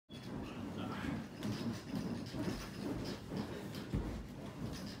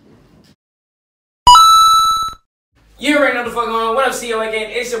You already know the fuck on. What up, CEO again?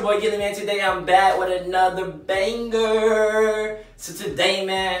 It's your boy Gilly, man. Today I'm back with another banger. So today,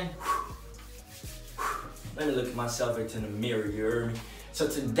 man, let me look at myself into the mirror, you heard me? So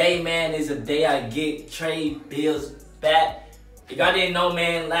today, man, is a day I get Trey Bills back. If y'all didn't know,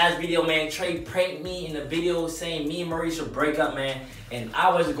 man, last video, man, Trey pranked me in the video saying me and Marie should break up, man. And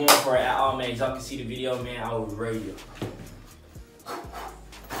I wasn't going for it at all, man. As y'all can see the video, man, I was ready to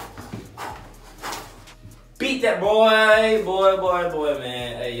beat that boy,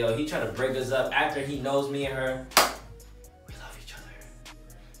 man. Hey, yo, he tried to break us up after he knows me and her. We love each other.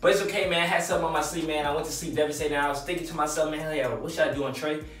 But it's okay, man. I had something on my sleeve, man. I went to sleep devastated. I was thinking to myself, man, hey, yo, what should I do on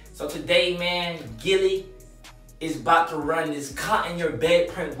Trey? So today, man, Gilly is about to run this cot in your bed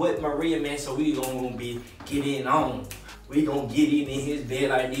prank with Maria, man. So we gonna be getting on. We gonna get in his bed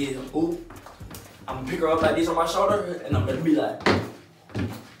like this. Ooh. I'm gonna pick her up like this on my shoulder, and I'm gonna be like, man,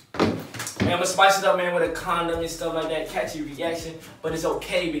 I'm gonna spice it up, man, with a condom and stuff like that, catchy reaction. But it's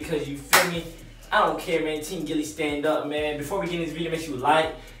okay because you feel me? I don't care, man. Team Gilly stand up, man. Before we get in this video, make sure you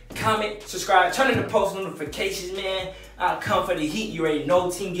like, comment, subscribe, turn on the post notifications, man. I come for the heat. You already know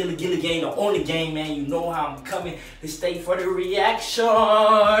Team Gilly game, the only game, man. You know how I'm coming to stay for the reaction.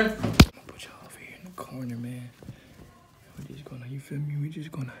 I'm gonna put y'all over here in the corner, man. We're just gonna, you feel me? We're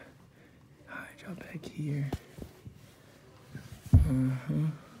just gonna hide y'all back here.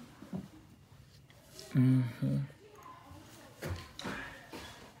 So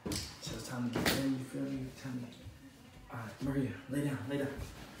it's time to get ready, you feel me? Alright, Maria, lay down.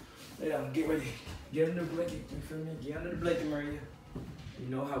 Lay down, get ready. Get under the blanket, you feel me? Get under the blanket, Maria. You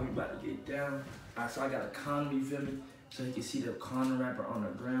know how we about to get down. Alright, so I got a condom, you feel me? So you can see the condom wrapper on the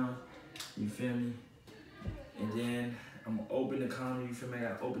ground, you feel me? And then I'm gonna open the condom, you feel me? I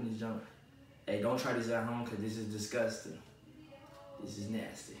gotta open this junk. Hey, don't try this at home, cause this is disgusting. This is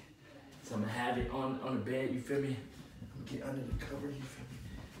nasty. So I'm gonna have it on the bed, you feel me? I'm gonna get under the cover, you feel me?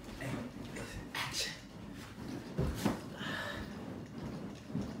 And action.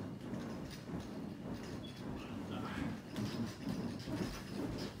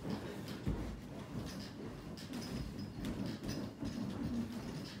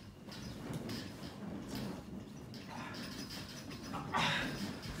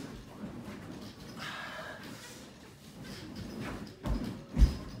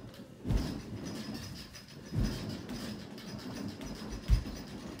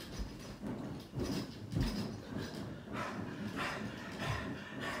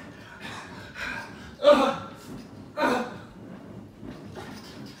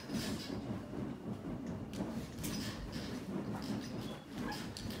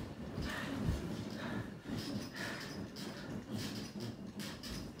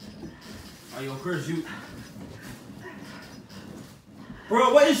 Yo, Chris, you...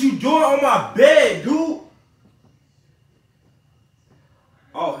 Bro, what is you doing on my bed, dude?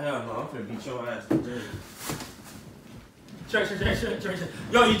 Oh, hell no, I'm finna beat your ass today. Trey.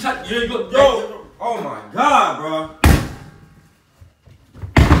 Yo, you touch... Yo, oh my God, bro.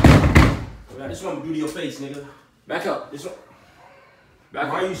 This one I'm gonna do to your face, nigga. Back up. This one...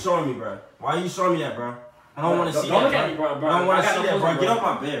 Back Why up. are you showing me, bro? Why are you showing me that, bro? I don't want to see Don't that, look at me, bro. I don't want to see that, bro. Bro. Get off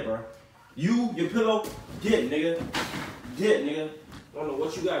my bed, bro. You, your pillow, get, nigga. Get, nigga. I don't know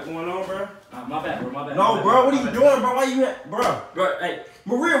what you got going on, bro. My bad, bro. My bad. No, bro, what are you doing, bro? Why you at, bro? Bro, hey.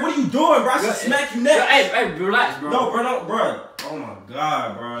 Maria, what are you doing, bro? I should smack you next. Hey, relax, bro. No, bro, no, bro. Oh my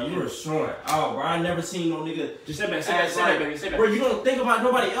God, bro. You were showing out, bro. I never seen no nigga. Just sit back, baby. Sit back. Bro, you don't think about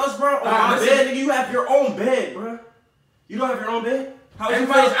nobody else, bro? On my bed, nigga, you have your own bed, bro. You don't have your own bed?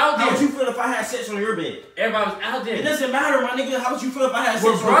 Everybody's out there. How would you feel if I had sex on your bed? Everybody's out there. It doesn't matter, my nigga. How would you feel if I had sex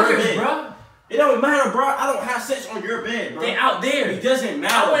We're on brothers, your bed? bro. It don't matter, bro. I don't have sex on your bed, bro. They out there. It doesn't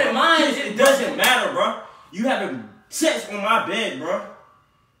matter. I wouldn't mind. It doesn't matter, bro. You having sex on my bed, bro.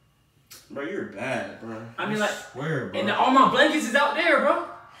 Bro, you're bad, bro. I mean, like, swear, bro. And all my blankets is out there, bro.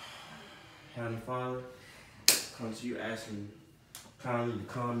 Heavenly Father, come to you asking kindly to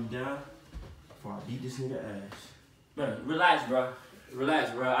calm me down before I beat this nigga ass. Bro, relax, bro.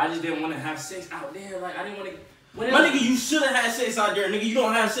 Relax, bro. I just didn't want to have sex out there. Like, I didn't want to... My nigga, you should have had sex out there, nigga. You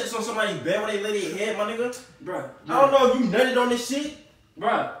don't have sex on somebody's bed when they lay their head, my nigga. Bro. I don't know if you nutted on this shit.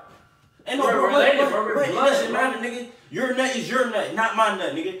 Bro. Ain't no bro, it doesn't matter, nigga. Your nut is your nut, not my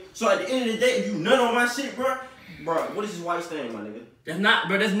nut, nigga. So at the end of the day, if you nut on my shit, bro, what is this white stain, my nigga? That's not,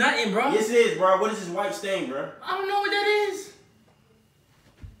 bro. That's nothing, bro. Yes, it is, bro. What is this white stain, bro? I don't know what that is.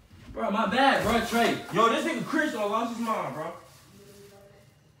 Bro, my bad, bro. Trey. Yo, this nigga Chris done lost his mind, bro.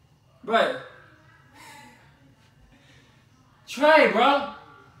 Bro. Trey, bro.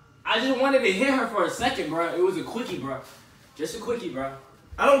 I just wanted to hit her for a second, bro. It was a quickie, bro. Just a quickie, bro.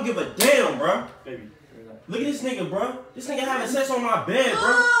 I don't give a damn, bro. Baby, Look at this nigga, bro. This nigga having sex on my bed, bro.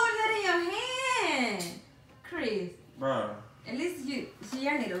 Oh, what's that in your hand? Chris. Bro. At least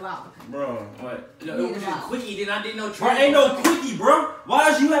y'all need a lock. Bro, what? No, it was a quickie, then I didn't know. Bro, ain't no quickie, bro. Why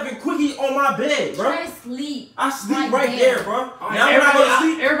is you having quickie on my bed, bro? Trey sleep. I sleep right there, bro. Right, now when I go to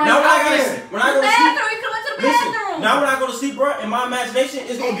sleep, When I go to sleep, you come into the bathroom. Now when I go to sleep, bro, in my imagination,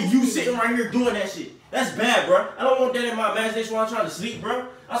 it's gonna be you sitting right here doing that shit. That's bad, bro. I don't want that in my imagination while I'm trying to sleep, bro.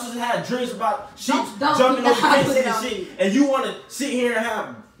 I'm supposed to have dreams about sheep jumping over fences and shit, and you want to sit here and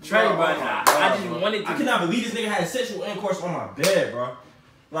have Trey, bro. I just wanted to. I cannot believe this nigga had sexual intercourse on my bed, bro.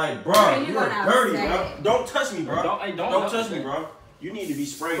 Like, bro, you're dirty, bro. Don't touch me, bro. Don't touch me, bro. You need to be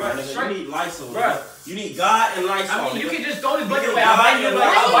sprayed, bro. You need Lysol, bro. You need God and Lysol. I mean, you can just throw this blanket away. I'll buy you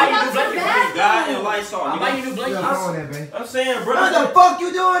God and Lysol. I'll buy you new blanket. I'm saying, bro. What the fuck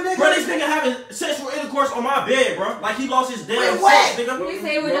you doing, nigga? Bro, this nigga having sexual intercourse on my bed, bro. Like he lost his damn what? sex, nigga. You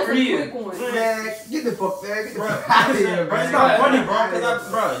say it was just a quick one. Man, get the fuck, man. Get the Bro, fuck out of here, bro. It's man. not funny,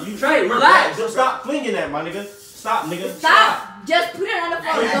 bro. You Trey, relax. Just stop flinging that, my nigga. Stop, nigga. Stop. Just put it on the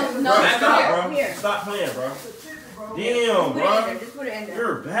floor. No, Stop, bro. here. Stop playing, bro. Damn, bro. Just put it in there.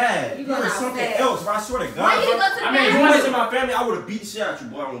 You're bad. You're something else, bro. I swear to God. Why you didn't go to the I mean, if bathroom? you wasn't my family, I would have beat the shit out you,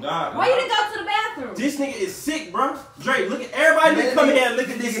 boy. On God. Why you didn't go to the bathroom? This nigga is sick, bro. Dre, look at everybody need to come in here and look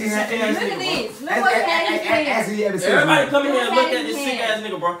at this sick ass Look nigga, at bro. this. Look what he had. Everybody come in here and look at this sick ass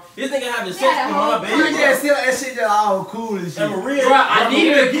nigga, bro. This nigga having sex in my bed. You just feel that shit just all cool and shit. And Maria, bro, I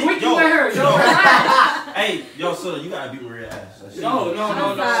needed a quickie with her. Yo, hey, yo, so you gotta beat Maria's ass. No. She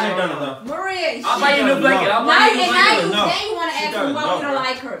done enough. Maria, I'll buy you a new blanket. I'll buy you a new blanket. now you want to ask me why we don't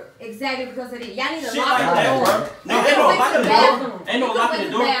like her. Exactly because of it. Y'all need to Shit lock like the that, door. bro. No, ain't no locking the door. Ain't no You locking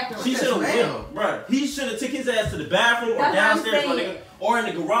can the wait door. to the bathroom. She should have went, bro. He should have took his ass to the bathroom or That's what I'm downstairs, my saying. nigga, or in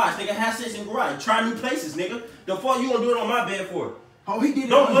the garage. Nigga, have sex in the garage. Try new places, nigga. The fuck you gonna do it on my bed for? Oh, he did it.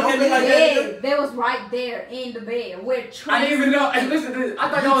 Don't look at me like that, nigga. They was right there in the bed where Trey. I didn't even know. Hey, listen to this. I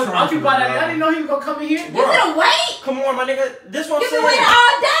thought y'all was occupied. I didn't know he was gonna come in here. You could wait. Come on, my nigga. This what I'm You saying. can wait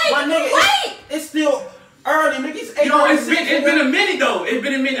all day. My You nigga, can wait. it's still early, nigga. It's 8 Yo, it's been a minute though. It's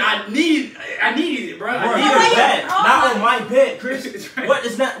been a minute. I needed it, bro. I needed Bro, it. bad. Not on my bed, Chris. What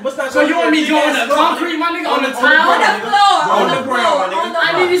is not? What's not? So you want me to go on the concrete, my nigga? On the tile? On the floor. On the ground, my nigga.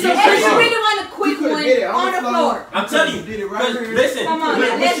 I needed some If you cushion. really want a quick one, on the floor. I'm telling you. Did it right here. Listen, Come on,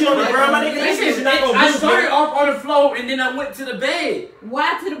 when she on the ground, my nigga, this Listen, is not gonna I move, started nigga. off on the floor and then I went to the bed.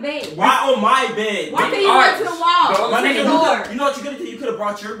 Why to the bed? Why on my bed? Why nigga? couldn't you go to the wall? My To the nigga, door. you know what you could have done? You could have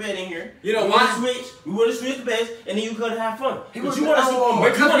brought your bed in here. You know we why? We would have switched the beds, and then you could have had fun. But you want to sleep on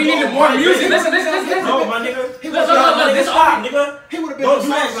Because we needed more music. Listen. No, my nigga. Look, this Stop, nigga. He would have been Don't do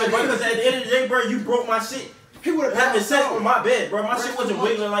that shit, bro. Because at the end of the day, bro, you broke my shit. He would have Having sex on my bed, bro. My shit wasn't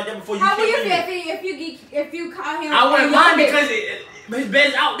wiggling like that before you How came will you in. feel if you call him? I wouldn't on mind your because bed? his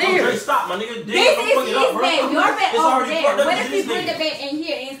bed's out there. Andre, stop, my nigga. This is his up, bro. bed. Your bed It's over already there. fucked up. What if It's he this bring the nigga. bed in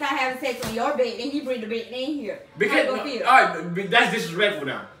here and start having sex on your bed, and he bring the bed in here? Because, How you gonna feel? alright, that's disrespectful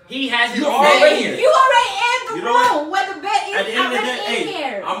now. He has his You own already bed in. here. You already in the You know what? room where the bed is At the end of the day, already in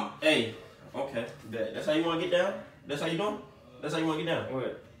here. okay. That's how you want to get down? That's how you doing? That's how you want to get down?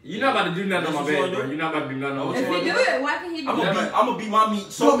 What? You're not about to do nothing on my That's what you bed, bro. wanna do? You're not about to do nothing on my If bed. he do it, why can he do I'm it? gonna beat my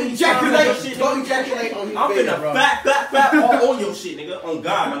meat so many times. Ejaculate. Go ejaculate on his I'm bed, finna bro. fat all on your shit, nigga. On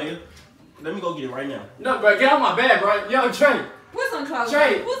God, my nigga. Let me go get it right now. No, bro, get out my bed, bro. Yo, Trey. Put some clothes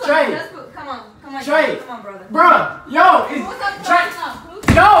Trey, on. Put some Trey. clothes. Let's put, come on, Trey. Come on, brother. Bro, yo, Put some it's clothes Trey.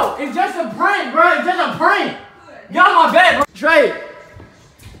 on. No, it's just a prank, bro. It's just a prank. Get out my bed, bro.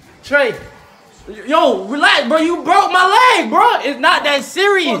 Trey. Yo, relax, bro. You broke my leg, bro. It's not that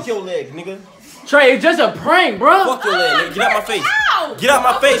serious. Fuck your legs, nigga. Trey, it's just a prank, bro. Fuck your leg, nigga. Get out my face. Get out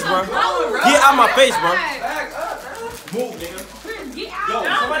my face, bro. Get out my face, bro. Move, nigga. Yo,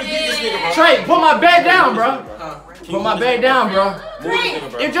 somebody get this nigga, bro. Trey, put my bed down, bro. Put my bed down, bro. Move this nigga,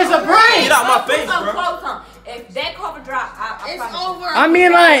 bro. It's just a prank. Get out my face, Put some bro. clothes on. If that cover drop, I It's promise over. I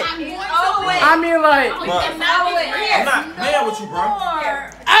mean, like, you. It's over with. Bro, It's over with. I'm Here. not playing with you, bro.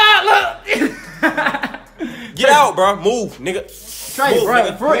 look. Get out, bro. Move, nigga. Trey, Move, bro.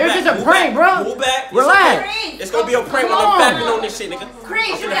 nigga. For Move it's back. just a Move prank, back. bro. Move back. Relax. It's gonna be a prank when Come I'm on. fapping on this shit, nigga. Chris, I'm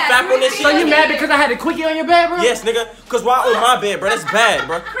you finna got fap on this So shit. you mad because I had a quickie on your bed, bro? Yes, nigga. Cause why on my bed, bro? That's bad,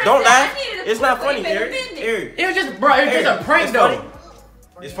 bro. Don't laugh. It's not funny, Airi. Airi. It was just, bro. It was just a prank, It's though. funny.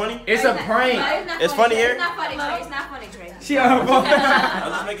 It's funny. It's a prank. It's funny here? It's not funny, Trey. It's not funny, Trey. She on her phone.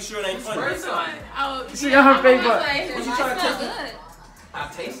 I'm just making sure it ain't funny. She on her Facebook. What you trying to test it? I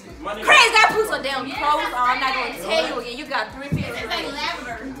taste it. My nigga. Chris, that put some damn clothes on. I'm not going to tell you again. You got 3 feet. It's like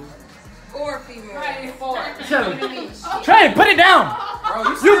lavender. Or female. Shut up. Trey, put it down.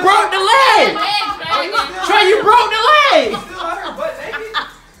 You broke the leg. Trey, you broke the leg.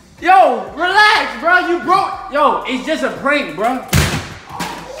 Yo, relax, bro. You broke. Yo, it's just a prank, bro.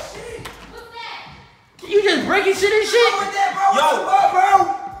 You just breaking shit and shit? Yo,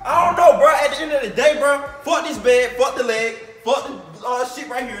 I don't know, bro. At the end of the day, bro, fuck this bed, fuck the leg, fuck the shit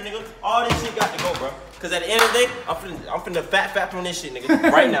right here, nigga. All this shit got to go, bro. Cause at the end of the day, I'm finna fat on this shit,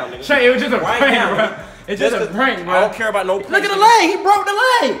 nigga. Right now, nigga. Trey, it was just a prank, bro. It's just a prank, bro. I don't care about no pranks. Look at the leg. He broke the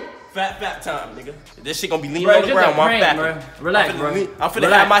leg. Fat time, nigga. This shit gonna be leaning on the ground while I'm fapping. Relax, bro. I'm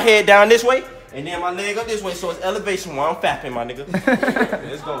finna have my head down this way, and then my leg up this way, so it's elevation while I'm fapping, my nigga.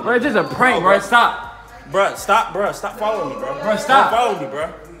 Let's go. Bro, it's just a prank, bro. Stop. Bro, stop, bro. Stop following me, bro. Bro, stop. Don't follow me,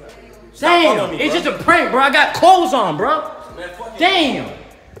 bro. Damn, it's just a prank, bro. I got clothes on, bro. Damn.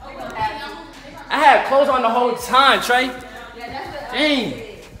 I had clothes on the whole time, Trey. Dang.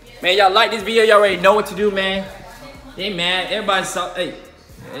 Man, y'all like this video. Y'all already know what to do, man. Hey, man. Everybody saw. Hey.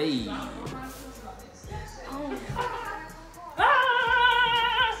 Hey.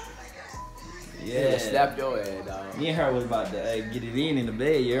 Yeah, slap your ass, dog. Me and her was about to get it in the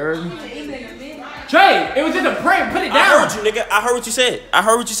bed, you heard me? Trey, it was just a prank. Put it down. I heard you, nigga. I heard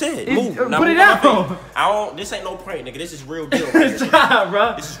what you said. Move. Put it down. I don't. This ain't no prank, nigga. This is real deal. Stop,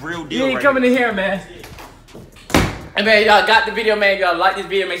 bro. This is real deal. You ain't coming in here, man. And man, y'all got the video, man. Y'all like this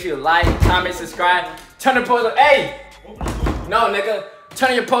video, make sure you like, comment, subscribe. Turn the post. Hey. No, nigga.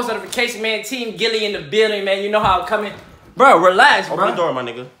 Turn on your post notification, man. Team Gilly in the building, man. You know how I'm coming. Bro, relax, bro. Open the door, my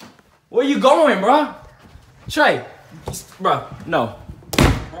nigga. Where you going, bro? Trey. Bro, no.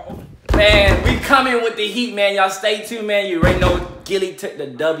 Man, we coming with the heat, man. Y'all stay tuned, man. You already know Gilly took the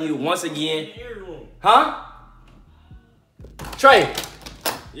W once again. Huh? Trey.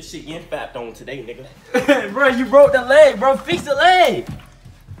 This shit getting fapped on today, nigga. Bro, you broke the leg, bro. Fix the leg.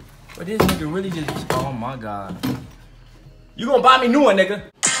 But this nigga really just... Oh, my God. You gonna buy me new one, nigga?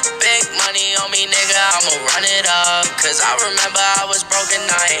 Big money on me, nigga. I'ma run it up. Cause I remember I was broken